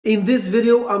In this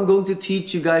video, I'm going to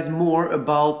teach you guys more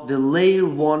about the layer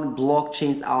 1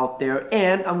 blockchains out there,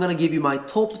 and I'm going to give you my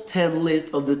top 10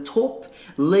 list of the top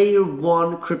layer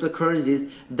 1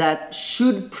 cryptocurrencies that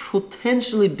should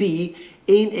potentially be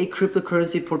in a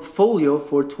cryptocurrency portfolio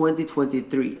for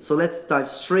 2023. So let's dive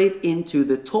straight into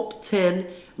the top 10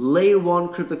 layer 1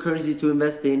 cryptocurrencies to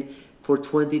invest in for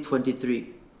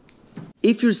 2023.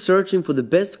 If you're searching for the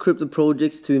best crypto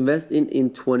projects to invest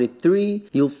in 23,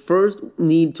 you'll first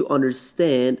need to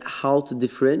understand how to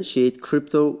differentiate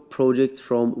crypto projects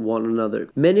from one another.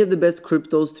 Many of the best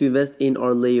cryptos to invest in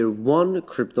are layer 1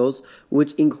 cryptos,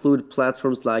 which include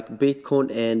platforms like Bitcoin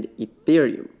and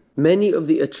Ethereum. Many of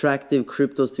the attractive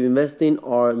cryptos to invest in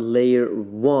are layer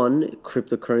 1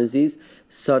 cryptocurrencies,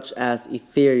 such as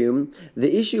Ethereum.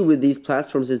 The issue with these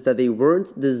platforms is that they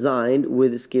weren't designed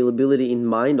with scalability in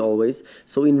mind always.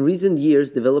 So in recent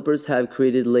years, developers have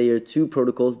created layer 2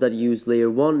 protocols that use layer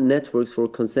 1 networks for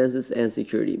consensus and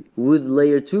security. With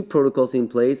layer 2 protocols in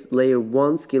place, layer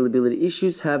 1 scalability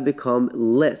issues have become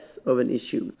less of an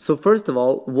issue. So first of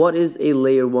all, what is a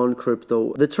layer 1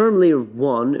 crypto? The term layer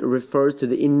 1 refers to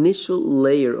the initial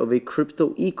layer of a crypto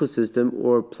ecosystem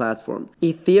or platform.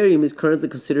 Ethereum is currently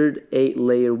considered a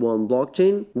layer 1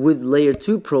 blockchain, with layer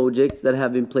 2 projects that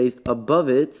have been placed above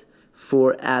it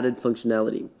for added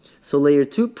functionality. So layer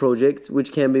 2 projects,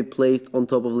 which can be placed on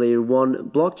top of layer 1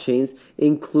 blockchains,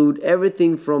 include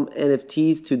everything from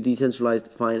NFTs to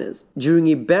decentralized finance. During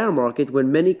a bear market,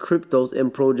 when many cryptos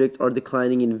and projects are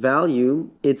declining in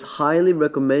value, it's highly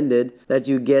recommended that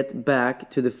you get back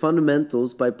to the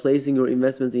fundamentals by placing your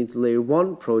investments into layer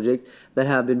 1 projects that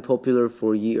have been popular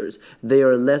for years. They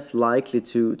are less likely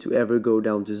to ever go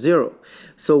down to zero.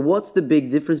 So what's the big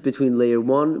difference between layer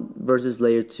 1 versus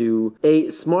layer 2? A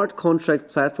smart contract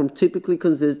platform typically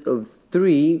consists of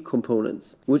 3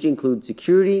 components, which include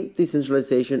security,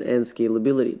 decentralization, and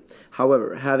scalability.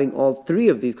 However, having all 3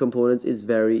 of these components is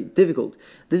very difficult.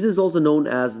 This is also known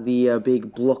as the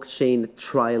big blockchain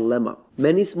trilemma.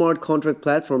 Many smart contract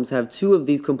platforms have 2 of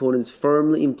these components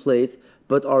firmly in place,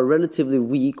 but are relatively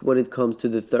weak when it comes to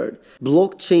the third.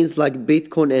 Blockchains like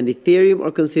Bitcoin and Ethereum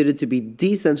are considered to be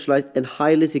decentralized and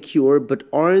highly secure, but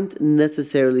aren't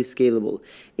necessarily scalable.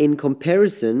 In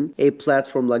comparison, a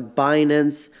platform like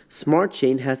Binance Smart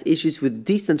Chain has issues with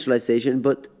decentralization,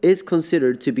 but is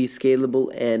considered to be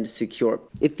scalable and secure.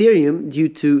 Ethereum, due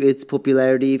to its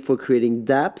popularity for creating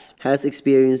dApps, has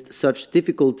experienced such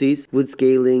difficulties with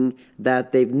scaling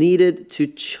that they've needed to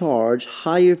charge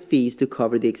higher fees to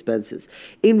cover the expenses.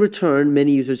 In return,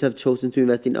 many users have chosen to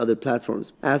invest in other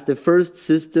platforms. As the first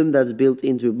system that's built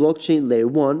into a blockchain, layer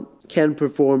 1 can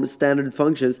perform standard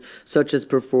functions such as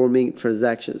performing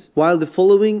transactions. While the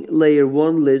following layer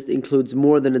 1 list includes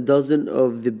more than a dozen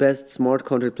of the best smart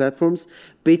contract platforms,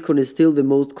 Bitcoin is still the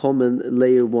most common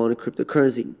layer 1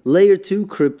 cryptocurrency. Layer 2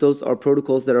 cryptos are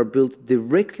protocols that are built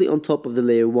directly on top of the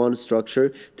layer 1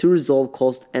 structure to resolve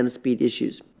cost and speed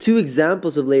issues. 2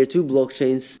 examples of layer 2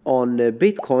 blockchains on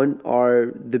Bitcoin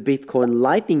are the Bitcoin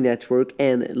Lightning Network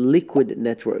and Liquid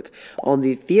Network. On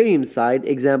the Ethereum side,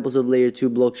 examples of layer 2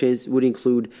 blockchains would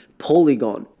include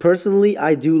Polygon. Personally,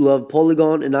 I do love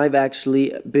Polygon, and I've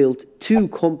actually built 2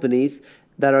 companies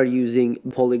that are using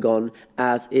Polygon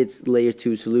as its layer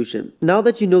 2 solution. Now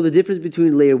that you know the difference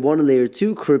between layer 1 and layer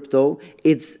 2 crypto,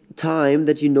 it's time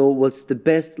that you know what's the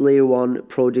best layer 1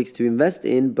 projects to invest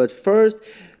in. But first,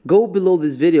 go below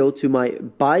this video to my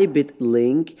Bybit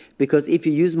link, because if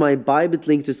you use my Bybit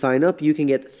link to sign up, you can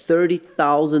get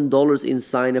 $30,000 in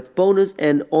sign up bonus,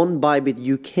 and on Bybit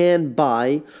you can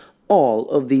buy all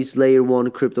of these layer 1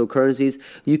 cryptocurrencies.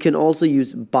 You can also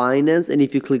use Binance, and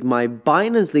if you click my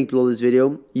Binance link below this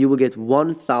video, you will get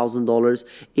 $1,000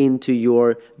 into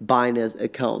your Binance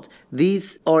account.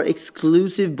 These are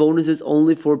exclusive bonuses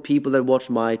only for people that watch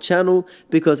my channel,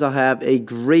 because I have a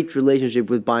great relationship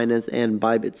with Binance and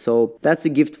Bybit. So that's a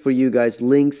gift for you guys.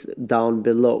 Links down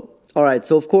below. Alright,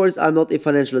 so of course I'm not a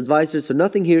financial advisor, so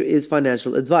nothing here is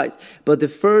financial advice. But the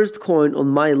first coin on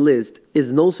my list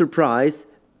is, no surprise,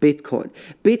 Bitcoin.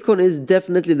 Bitcoin is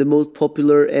definitely the most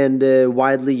popular and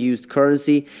widely used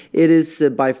currency. It is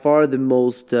by far the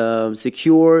most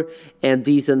secure and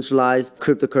decentralized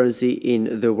cryptocurrency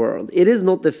in the world. It is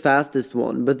not the fastest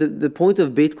one, but the point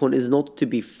of Bitcoin is not to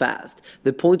be fast.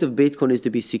 The point of Bitcoin is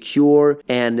to be secure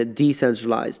and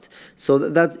decentralized. So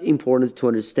that's important to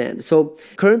understand. So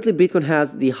currently Bitcoin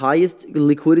has the highest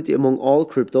liquidity among all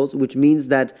cryptos, which means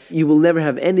that you will never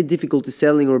have any difficulty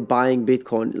selling or buying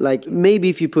Bitcoin. Like maybe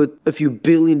if you put a few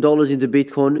 $billion into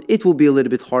Bitcoin, it will be a little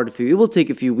bit harder for you. It will take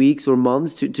a few weeks or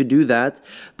months to do that.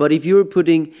 But if you're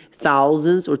putting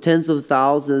thousands or tens of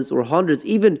thousands or hundreds,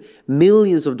 even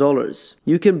millions of dollars,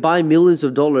 you can buy millions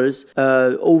of dollars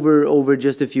over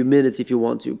just a few minutes if you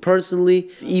want to. Personally,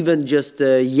 even just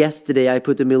yesterday, I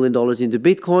put $1 million into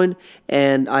Bitcoin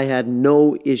and I had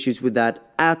no issues with that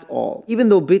at all. Even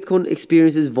though Bitcoin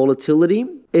experiences volatility,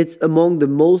 it's among the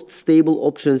most stable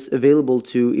options available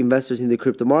to investors in the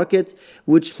crypto market,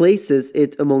 which places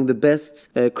it among the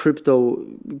best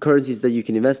cryptocurrencies that you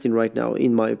can invest in right now,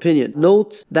 in my opinion.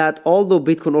 Note that although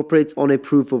Bitcoin operates on a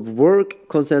proof of work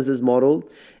consensus model,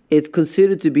 it's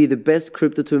considered to be the best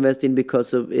crypto to invest in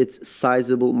because of its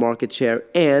sizable market share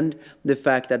and the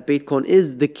fact that Bitcoin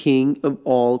is the king of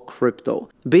all crypto.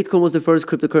 Bitcoin was the first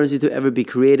cryptocurrency to ever be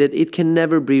created. It can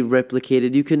never be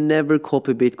replicated. You can never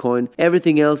copy Bitcoin.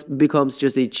 Everything else becomes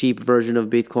just a cheap version of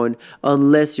Bitcoin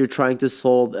unless you're trying to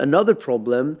solve another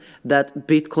problem that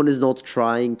Bitcoin is not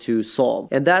trying to solve.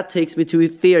 And that takes me to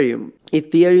Ethereum.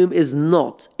 Ethereum is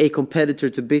not a competitor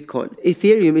to Bitcoin.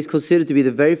 Ethereum is considered to be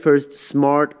the very first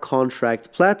smart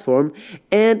contract platform,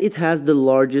 and it has the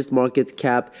largest market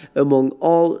cap among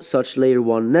all such layer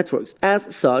 1 networks.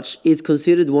 As such, it's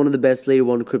considered one of the best layer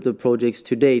 1 crypto projects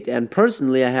to date, and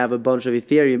personally I have a bunch of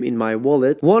Ethereum in my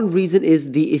wallet. One reason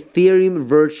is the Ethereum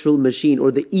Virtual Machine,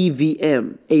 or the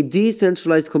EVM, a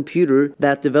decentralized computer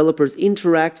that developers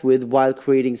interact with while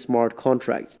creating smart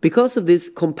contracts. Because of this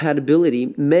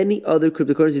compatibility, many other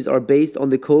cryptocurrencies are based on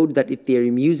the code that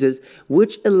Ethereum uses,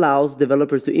 which allows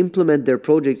developers to implement their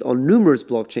projects on numerous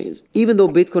blockchains. Even though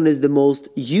Bitcoin is the most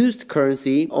used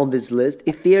currency on this list,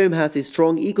 Ethereum has a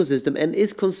strong ecosystem and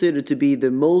is considered to be the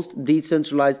most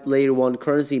decentralized layer 1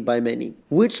 currency by many,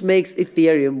 which makes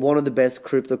Ethereum one of the best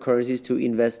cryptocurrencies to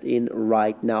invest in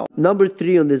right now. Number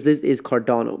 3 on this list is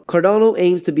Cardano. Cardano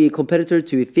aims to be a competitor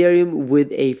to Ethereum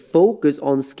with a focus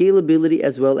on scalability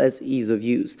as well as ease of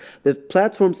use. The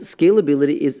platform's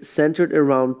scalability is centered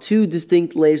around 2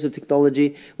 distinct layers of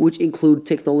technology, which include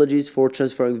technologies for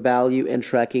transferring value and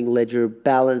tracking ledger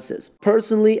balances.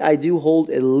 Personally, I do hold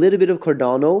a little bit of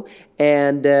Cardano,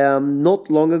 and not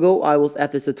long ago I was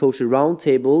at the Satoshi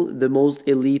Roundtable, the most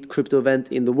elite crypto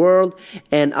event in the world,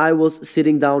 and I was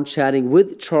sitting down chatting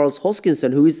with Charles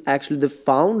Hoskinson, who is actually the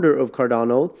founder of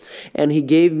Cardano, and he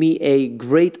gave me a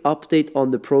great update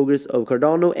on the progress of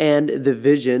Cardano and the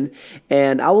vision.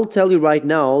 And I will tell you right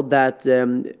now that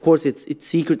of course it's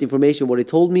secret information what he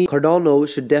told me. Cardano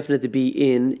should definitely be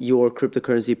in your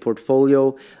cryptocurrency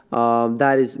portfolio.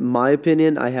 That is my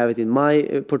opinion. I have it in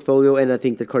my portfolio, and I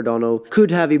think that Cardano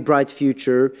could have a bright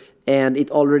future, and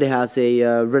it already has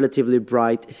a relatively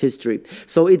bright history.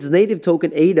 So its native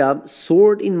token ADA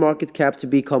soared in market cap to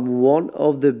become one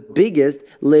of the biggest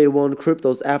layer 1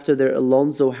 cryptos after their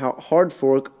Alonzo hard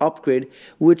fork upgrade,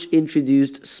 which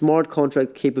introduced smart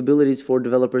contract capabilities for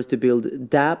developers to build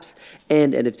dApps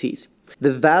and NFTs.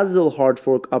 The Vassal hard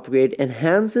fork upgrade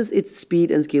enhances its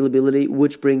speed and scalability,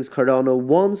 which brings Cardano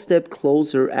one step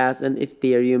closer as an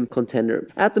Ethereum contender.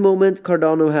 At the moment,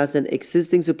 Cardano has an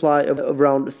existing supply of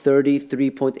around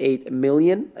 33.8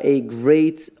 million, a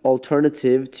great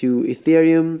alternative to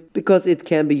Ethereum because it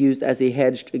can be used as a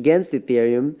hedge against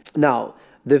Ethereum. Now,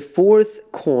 the 4th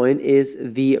coin is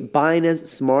the Binance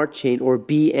Smart Chain, or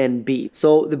BNB.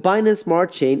 So the Binance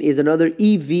Smart Chain is another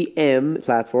EVM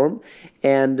platform,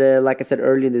 and like I said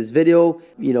earlier in this video,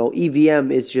 you know,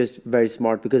 EVM is just very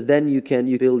smart because then you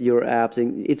build your apps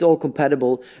and it's all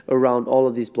compatible around all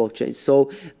of these blockchains.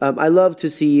 So I love to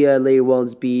see layer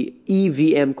 1s be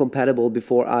EVM compatible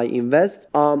before I invest.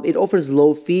 It offers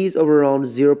low fees of around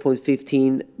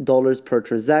 $0.15 per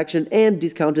transaction and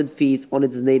discounted fees on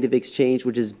its native exchange,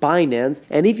 which is Binance.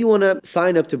 And if you want to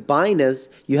sign up to Binance,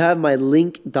 you have my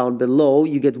link down below.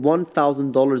 You get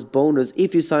 $1,000 bonus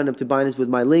if you sign up to Binance with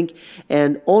my link.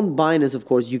 And on Binance, of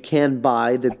course, you can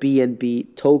buy the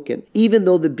BNB token. Even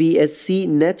though the BSC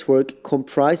network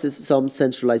comprises some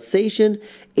centralization,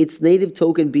 its native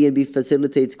token BNB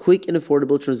facilitates quick and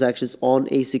affordable transactions on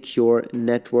a secure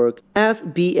network. As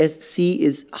BSC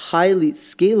is highly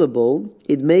scalable,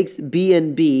 it makes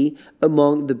BNB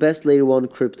among the best layer 1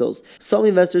 cryptos. Some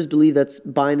investors believe that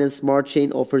Binance Smart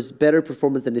Chain offers better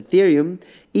performance than Ethereum,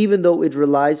 even though it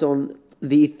relies on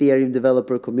the Ethereum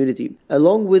developer community.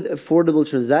 Along with affordable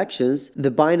transactions,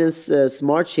 the Binance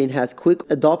Smart Chain has quick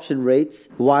adoption rates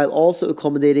while also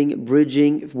accommodating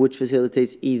bridging, which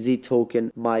facilitates easy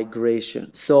token migration.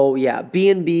 So yeah,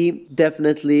 BNB,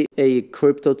 definitely a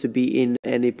crypto to be in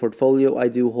any portfolio. I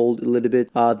do hold a little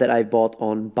bit that I bought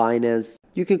on Binance.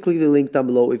 You can click the link down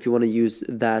below if you want to use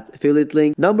that affiliate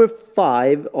link. Number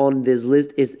 5 on this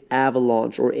list is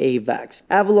Avalanche or AVAX.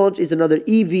 Avalanche is another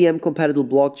EVM compatible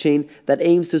blockchain that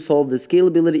aims to solve the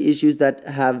scalability issues that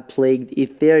have plagued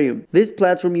Ethereum. This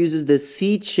platform uses the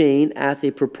C chain as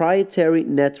a proprietary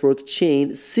network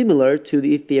chain similar to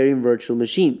the Ethereum virtual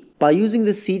machine. By using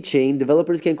the C chain,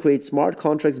 developers can create smart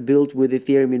contracts built with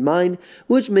Ethereum in mind,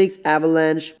 which makes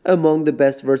Avalanche among the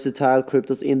best versatile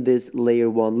cryptos in this layer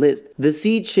 1 list. The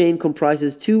C chain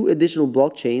comprises 2 additional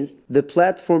blockchains, the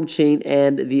platform chain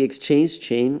and the exchange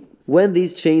chain. When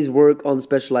these chains work on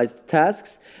specialized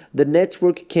tasks, the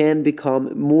network can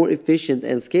become more efficient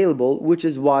and scalable, which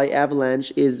is why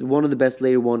Avalanche is one of the best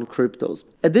layer 1 cryptos.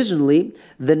 Additionally,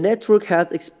 the network has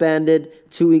expanded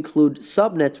to include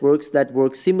subnetworks that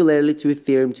work similarly to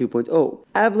Ethereum 2.0.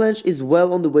 Avalanche is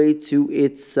well on the way to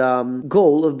its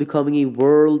goal of becoming a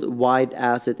worldwide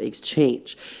asset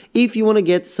exchange. If you want to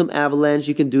get some Avalanche,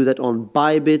 you can do that on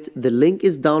Bybit. The link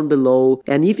is down below.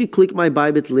 And if you click my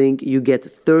Bybit link, you get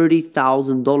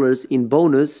 $30,000 in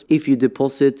bonus if you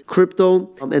deposit crypto,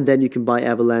 and then you can buy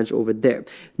Avalanche over there.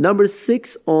 Number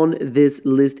 6 on this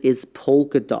list is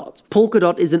Polkadot.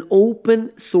 Polkadot is an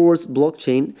open source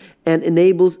blockchain and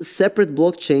enables separate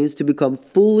blockchains to become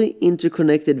fully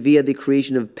interconnected via the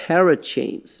creation of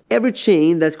parachains. Every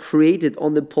chain that's created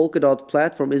on the Polkadot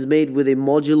platform is made with a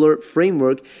modular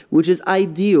framework, which is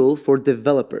ideal for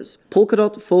developers.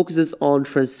 Polkadot focuses on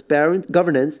transparent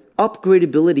governance,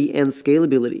 upgradability, and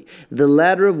scalability, the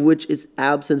latter of which is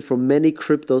absent from many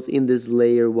cryptos in this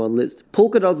layer 1 list.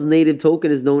 Polkadot's native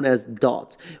token is known as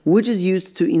DOT, which is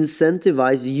used to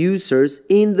incentivize users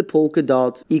in the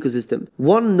Polkadot ecosystem.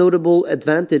 One notable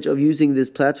advantage of using this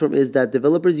platform is that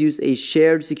developers use a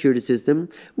shared security system,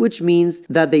 which means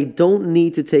that they don't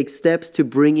need to take steps to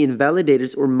bring in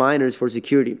validators or miners for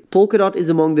security. Polkadot is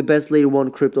among the best layer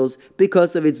 1 cryptos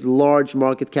because of its large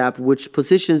market cap, which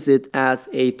positions it as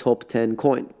a top 10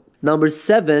 coin. Number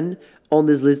 7 on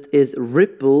this list is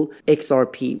Ripple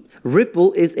XRP.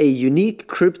 Ripple is a unique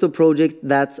crypto project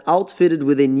that's outfitted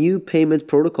with a new payment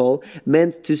protocol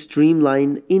meant to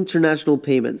streamline international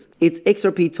payments. Its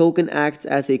XRP token acts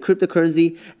as a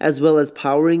cryptocurrency as well as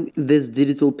powering this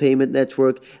digital payment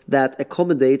network that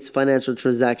accommodates financial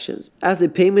transactions. As a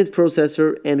payment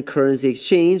processor and currency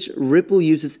exchange, Ripple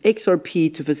uses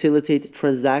XRP to facilitate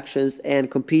transactions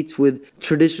and competes with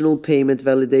traditional payment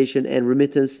validation and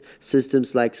remittance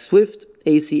systems like SWIFT,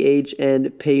 ACH,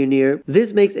 and Payoneer.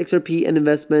 This makes XRP an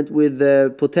investment with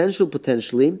the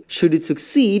potentially, should it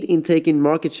succeed in taking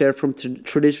market share from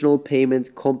traditional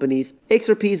payment companies.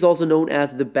 XRP is also known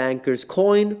as the banker's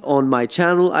coin. On my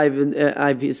channel,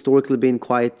 I've historically been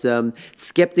quite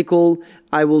skeptical.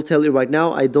 I will tell you right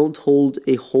now, I don't hold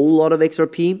a whole lot of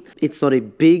XRP. It's not a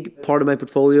big part of my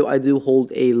portfolio. I do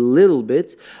hold a little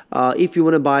bit. If you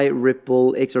want to buy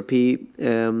Ripple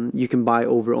XRP, you can buy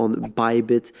over on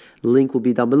Bybit. Link will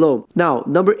be down below. Now,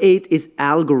 number 8 is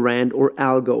Algorand or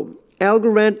Algo.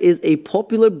 Algorand is a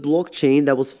popular blockchain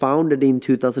that was founded in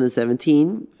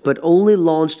 2017, but only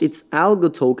launched its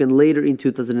Algo token later in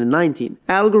 2019.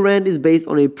 Algorand is based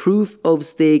on a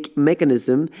proof-of-stake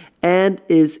mechanism and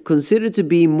is considered to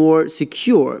be more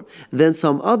secure than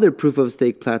some other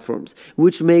proof-of-stake platforms,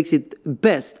 which makes it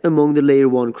best among the layer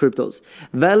 1 cryptos.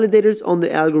 Validators on the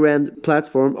Algorand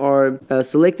platform are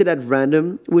selected at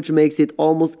random, which makes it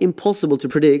almost impossible to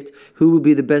predict who will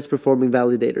be the best performing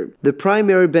validator. The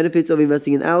primary benefits of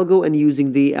investing in Algo and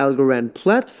using the Algorand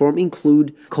platform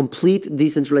include complete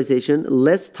decentralization,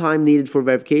 less time needed for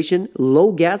verification,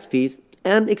 low gas fees,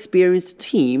 an experienced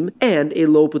team, and a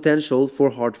low potential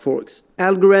for hard forks.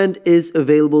 Algorand is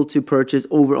available to purchase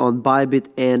over on Bybit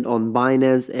and on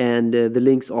Binance, and the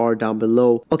links are down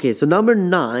below. Okay, so number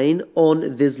 9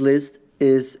 on this list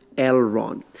is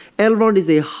Elrond. Elrond is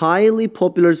a highly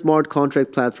popular smart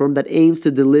contract platform that aims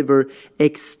to deliver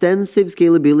extensive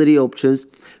scalability options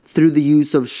through the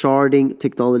use of sharding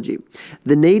technology.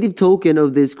 The native token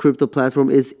of this crypto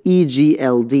platform is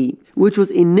EGLD, which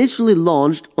was initially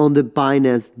launched on the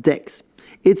Binance DEX.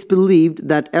 It's believed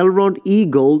that Elrond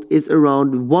eGold is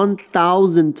around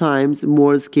 1,000 times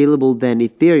more scalable than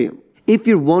Ethereum. If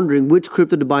you're wondering which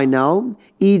crypto to buy now,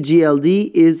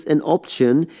 EGLD is an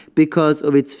option because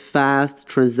of its fast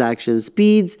transaction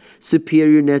speeds,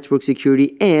 superior network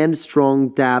security, and strong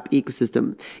dApp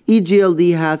ecosystem.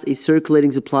 EGLD has a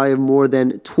circulating supply of more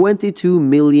than 22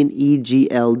 million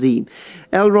EGLD.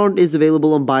 Elrond is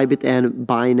available on Bybit and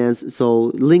Binance, so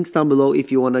links down below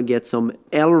if you want to get some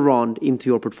Elrond into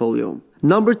your portfolio.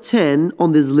 Number 10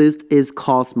 on this list is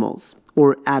Cosmos,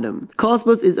 or Atom.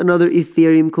 Cosmos is another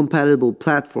Ethereum compatible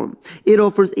platform. It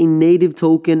offers a native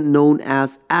token known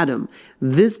as Atom.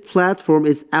 This platform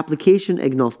is application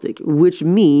agnostic, which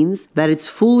means that it's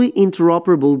fully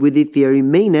interoperable with Ethereum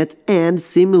mainnet and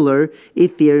similar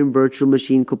Ethereum virtual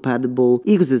machine compatible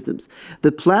ecosystems.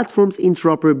 The platform's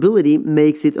interoperability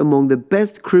makes it among the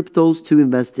best cryptos to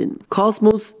invest in.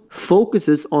 Cosmos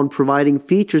focuses on providing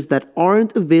features that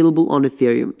aren't available on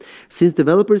Ethereum. Since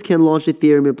developers can launch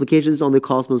Ethereum applications on the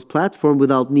Cosmos platform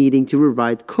without needing to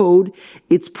rewrite code,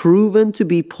 it's proven to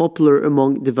be popular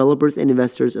among developers and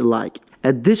investors alike.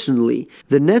 Additionally,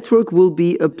 the network will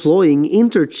be employing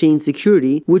interchain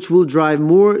security, which will drive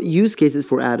more use cases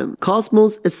for Atom.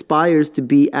 Cosmos aspires to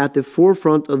be at the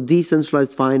forefront of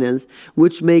decentralized finance,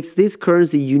 which makes this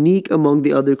currency unique among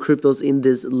the other cryptos in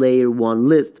this Layer 1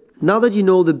 list. Now that you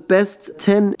know the best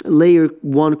 10 Layer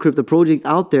 1 crypto projects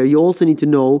out there, you also need to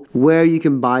know where you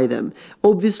can buy them.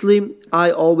 Obviously,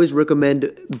 I always recommend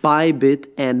Bybit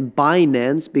and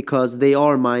Binance because they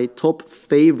are my top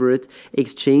favorite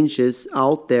exchanges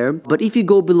out there. But if you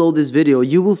go below this video,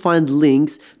 you will find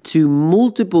links to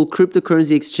multiple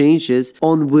cryptocurrency exchanges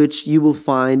on which you will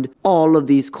find all of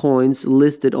these coins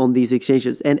listed on these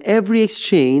exchanges. And every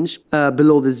exchange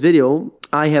below this video,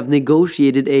 I have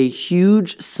negotiated a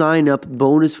huge sign-up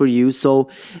bonus for you. So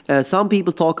some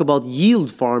people talk about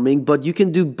yield farming, but you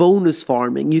can do bonus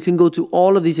farming. You can go to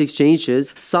all of these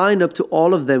exchanges, sign up to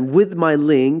all of them with my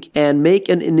link and make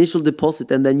an initial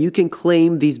deposit, and then you can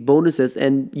claim these bonuses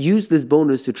and use this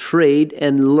bonus to trade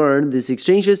and learn these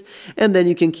exchanges, and then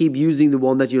you can keep using the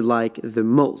one that you like the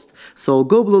most. So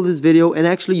go below this video, and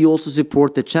actually you also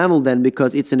support the channel then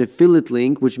because it's an affiliate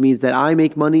link, which means that I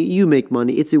make money, you make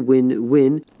money. It's a win-win.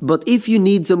 But if you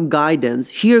need some guidance,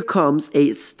 here comes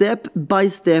a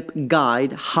step-by-step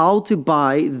guide how to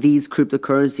buy these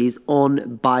cryptocurrencies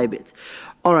on Bybit.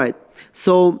 Alright,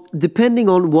 so depending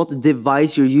on what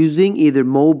device you're using, either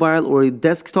mobile or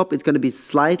desktop, it's going to be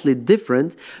slightly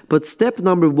different. But step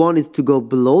number 1 is to go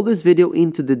below this video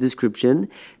into the description,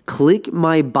 click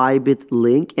my Bybit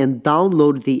link and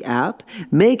download the app.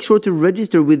 Make sure to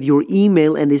register with your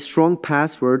email and a strong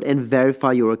password and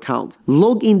verify your account.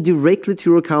 Log in directly to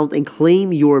your account and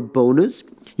claim your bonus.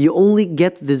 You only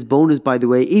get this bonus, by the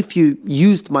way, if you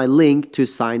used my link to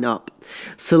sign up.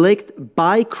 Select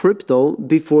Buy Crypto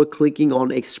before clicking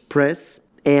on Express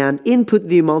and input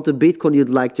the amount of Bitcoin you'd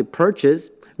like to purchase.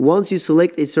 Once you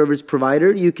select a service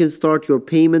provider, you can start your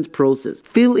payment process.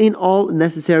 Fill in all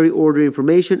necessary order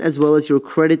information as well as your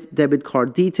credit debit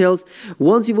card details.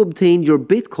 Once you've obtained your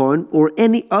Bitcoin or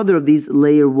any other of these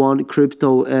Layer 1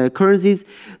 cryptocurrencies,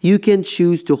 you can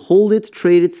choose to hold it,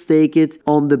 trade it, stake it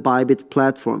on the Bybit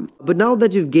platform. But now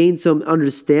that you've gained some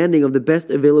understanding of the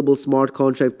best available smart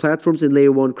contract platforms in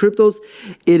Layer 1 cryptos,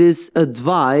 it is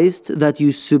advised that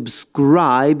you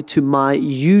subscribe to my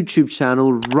YouTube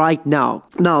channel right now.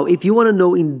 Now, if you want to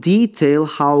know in detail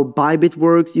how Bybit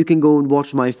works, you can go and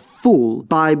watch my full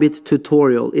Bybit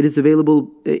tutorial. It is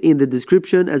available in the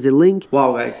description as a link.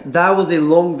 Wow guys, that was a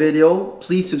long video.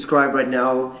 Please subscribe right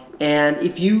now. And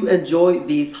if you enjoy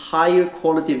these higher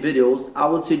quality videos, I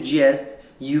would suggest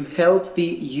you help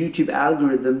the YouTube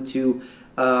algorithm to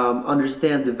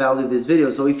understand the value of this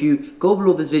video. So if you go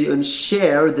below this video and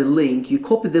share the link, you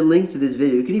copy the link to this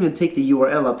video, you can even take the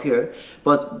URL up here,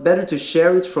 but better to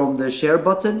share it from the share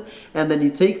button, and then you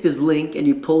take this link and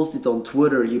you post it on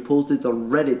Twitter, you post it on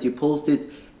Reddit, you post it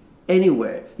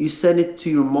anywhere. You send it to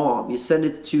your mom, you send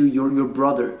it to your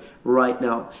brother right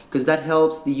now, because that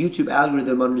helps the YouTube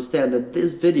algorithm understand that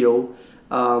this video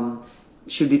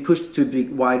should be pushed to a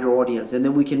big wider audience, and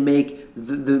then we can make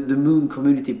the moon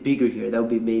community bigger here. That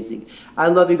would be amazing. I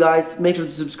love you guys. Make sure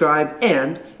to subscribe,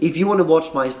 and if you want to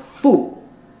watch my full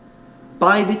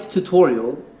Bybit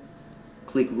tutorial,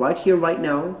 click right here right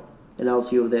now, and I'll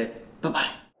see you over there. Bye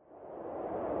bye.